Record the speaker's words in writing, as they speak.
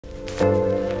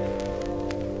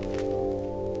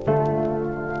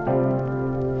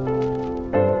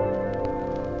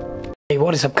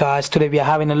What is up guys, today we are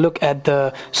having a look at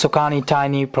the Sokani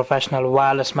Tiny Professional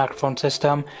Wireless Microphone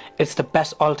System. It's the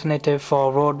best alternative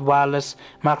for Rhode wireless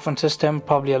microphone system,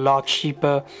 probably a lot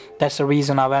cheaper. That's the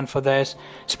reason I went for this,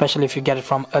 especially if you get it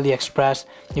from AliExpress,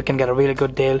 you can get a really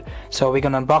good deal. So we're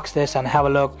gonna unbox this and have a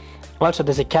look. Also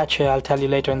there's a catch here, I'll tell you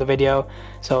later in the video,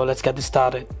 so let's get this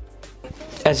started.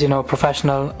 As you know,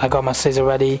 professional, I got my scissor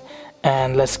ready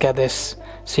and let's get this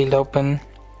sealed open.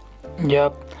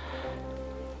 Yep.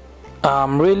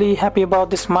 I'm really happy about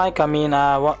this mic. I mean,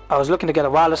 I was looking to get a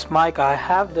wireless mic. I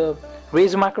have the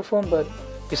Razer microphone, but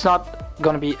it's not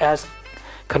gonna be as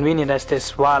convenient as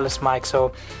this wireless mic,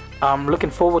 so I'm looking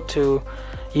forward to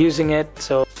using it.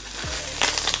 So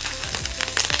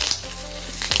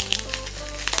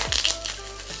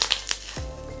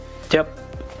yep,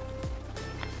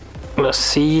 let's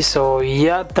see. So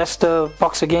yeah, that's the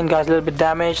box again guys, a little bit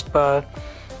damaged, but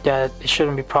yeah, it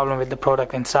shouldn't be a problem with the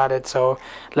product inside it. So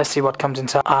let's see what comes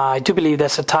inside. I do believe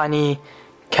there's a tiny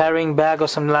carrying bag or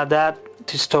something like that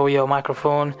to store your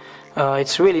microphone.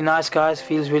 It's really nice guys,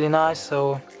 feels really nice.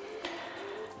 So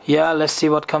yeah, let's see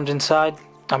what comes inside.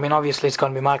 I mean, obviously it's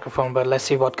gonna be microphone, but let's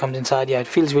see what comes inside. Yeah, it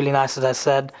feels really nice, as I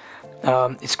said.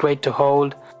 It's great to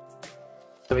hold.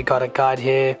 So we got a guide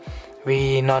here.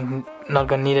 We not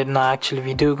gonna need it now. Actually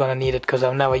we do gonna need it because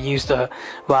I've never used a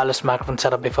wireless microphone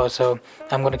setup before, so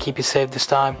I'm gonna keep it safe this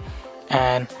time.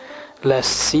 And let's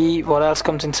see what else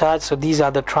comes inside. So these are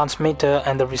the transmitter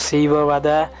and the receiver right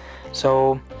there,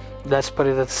 so let's put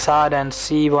it aside and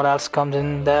see what else comes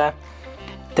in there.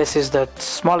 This is the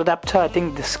small adapter. I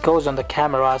think this goes on the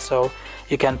camera, so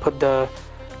you can put the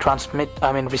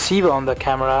receiver on the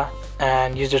camera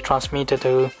and use the transmitter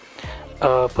to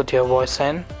put your voice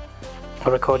in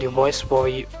or record your voice, what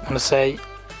you want to say,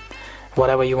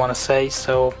 whatever you want to say.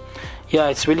 So yeah,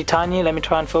 it's really tiny. Let me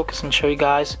try and focus and show you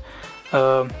guys.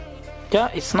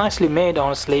 Yeah, it's nicely made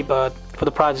honestly, but for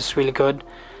the price it's really good.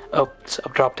 Oops,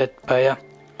 I've dropped it, but yeah.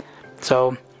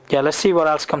 So yeah, let's see what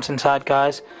else comes inside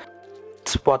guys.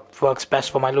 It's what works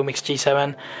best for my Lumix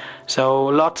G7. So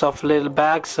lots of little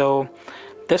bags. So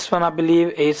this one I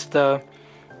believe is the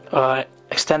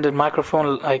extended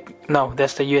microphone. Like, no,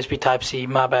 that's the USB type C,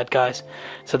 my bad guys.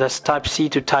 So that's type C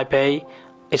to type A.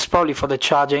 It's probably for the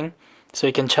charging, so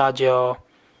you can charge your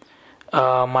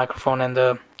microphone and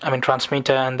the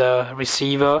transmitter and the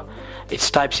receiver.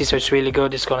 It's type C, so it's really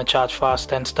good. It's gonna charge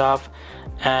fast and stuff.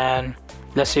 And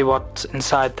let's see what's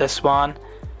inside this one.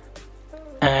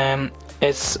 And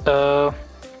it's they're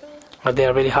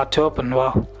really hard to open.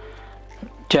 Wow.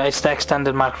 Yeah, it's the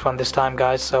extended microphone this time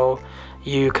guys. So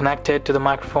you connect it to the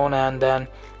microphone and then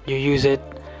you use it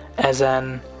as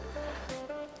an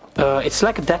it's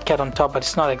like a dead cat on top, but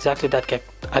it's not exactly dead cat.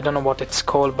 I don't know what it's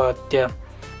called, but yeah,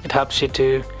 it helps you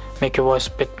to make your voice a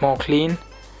bit more clean.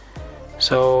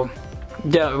 So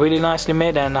yeah, really nicely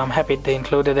made, and I'm happy they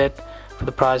included it for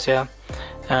the price. Yeah.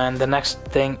 And the next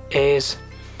thing is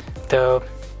the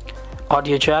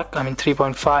audio jack.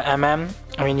 3.5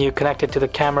 mm. You connect it to the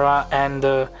camera and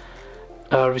the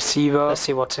receiver. Let's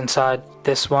see what's inside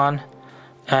this one.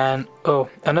 And oh,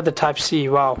 another type C.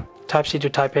 Wow, type C to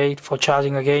type A for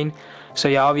charging again. So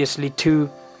yeah, obviously two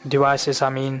devices.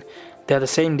 They're the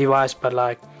same device but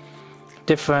like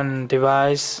different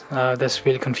device. That's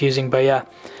really confusing, but yeah,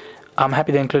 I'm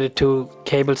happy they included two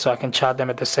cables so I can charge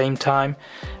them at the same time.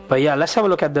 But yeah, let's have a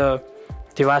look at the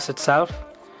device itself.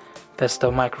 That's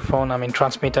the microphone,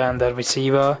 transmitter and the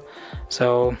receiver.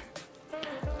 So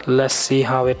let's see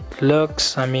how it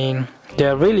looks.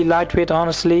 They're really lightweight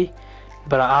honestly,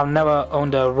 but I've never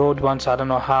owned a Rhode one, so I don't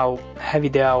know how heavy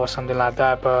they are or something like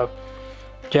that. But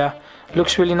yeah,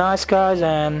 looks really nice guys,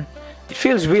 and it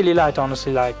feels really light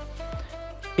honestly. Like,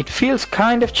 it feels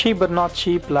kind of cheap but not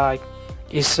cheap. Like,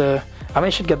 it's it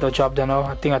should get the job done.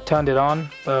 I think I turned it on.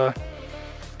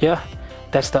 Yeah,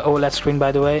 that's the OLED screen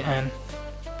by the way. And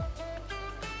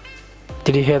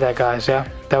did you hear that guys? Yeah,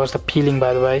 that was the peeling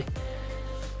by the way.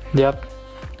 Yep,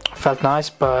 felt nice.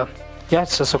 But yeah,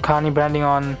 it's a Sokani branding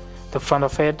on the front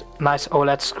of it. Nice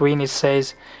OLED screen. It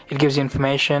says it gives you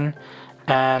information.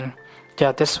 And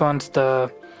yeah, this one's the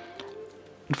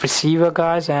receiver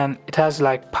guys, and it has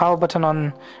like power button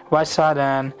on right side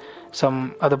and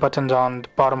some other buttons on the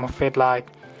bottom of it, like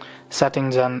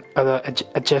settings and other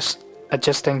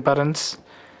adjustment buttons.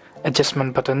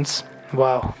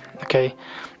 Wow. Okay.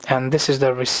 And this is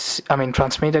the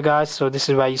transmitter guys. So this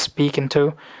is where you speak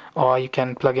into, or you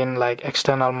can plug in like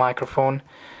external microphone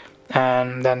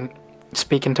and then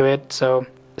speak into it. So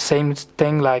same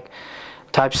thing, like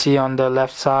type C on the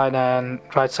left side, and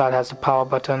right side has the power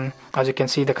button. As you can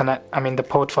see, the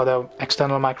port for the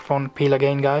external microphone. Peel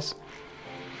again guys.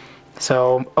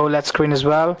 So OLED screen as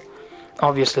well.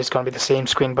 obviously it's gonna be the same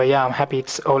screen, but yeah, I'm happy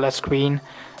it's OLED screen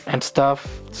and stuff.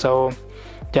 So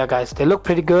yeah guys, they look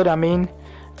pretty good, I mean,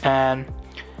 and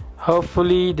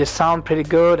hopefully they sound pretty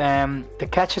good. And the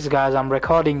catch is, guys, I'm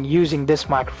recording using this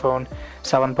microphone,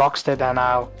 so I unboxed it and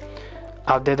I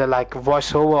did a like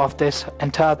voiceover of this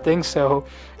entire thing. So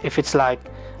if it's like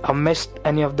I missed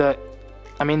any of the,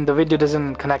 I mean the video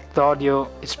doesn't connect the audio,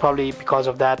 it's probably because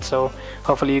of that. So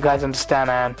hopefully you guys understand,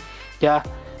 and yeah,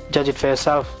 judge it for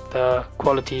yourself, the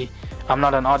quality. I'm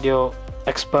not an audio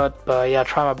expert, but yeah,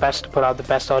 try my best to put out the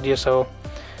best audio. So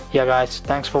yeah guys,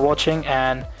 thanks for watching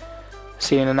and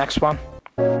see you in the next one.